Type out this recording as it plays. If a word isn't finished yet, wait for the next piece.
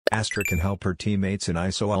Astra can help her teammates in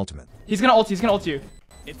ISO Ultimate. He's gonna ult you.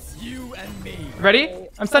 It's you and me. Ready?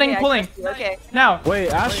 I'm stunning and pulling. Okay. Now. Wait,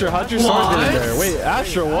 Astra, how'd your sword get in there? Wait,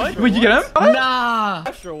 Astra, what? Wait, you get him? Nah.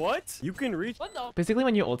 Astra, what? You can reach. Basically,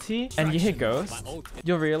 when you ulti and you hit ghost,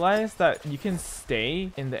 you'll realize that you can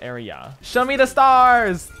stay in the area. Show me the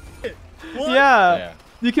stars. Yeah.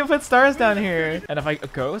 You can put stars down here. And if I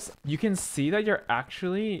ghost, you can see that you're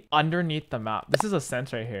actually underneath the map. This is a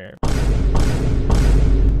sense right here.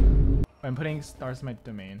 I'm putting stars in my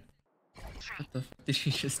domain. What the f did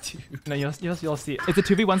you just do? No, you'll see. It's a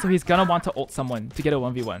 2v1, so he's gonna want to ult someone to get a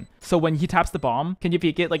 1v1. So when he taps the bomb, can you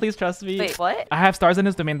peek it? Like, please trust me. Wait, what? I have stars in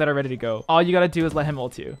his domain that are ready to go. All you gotta do is let him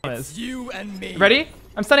ult you. It's you and me. Ready?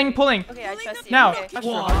 I'm stunning and pulling. Okay, I trust you. Now. Okay.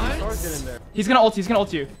 What? He's gonna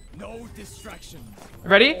ult you. No distraction.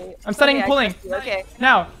 Ready? I'm stunning and pulling. Okay.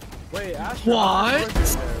 Now. Wait, Astra.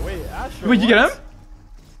 What? Wait, Astra. Wait, you get him?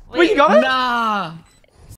 Wait, you got him? Nah.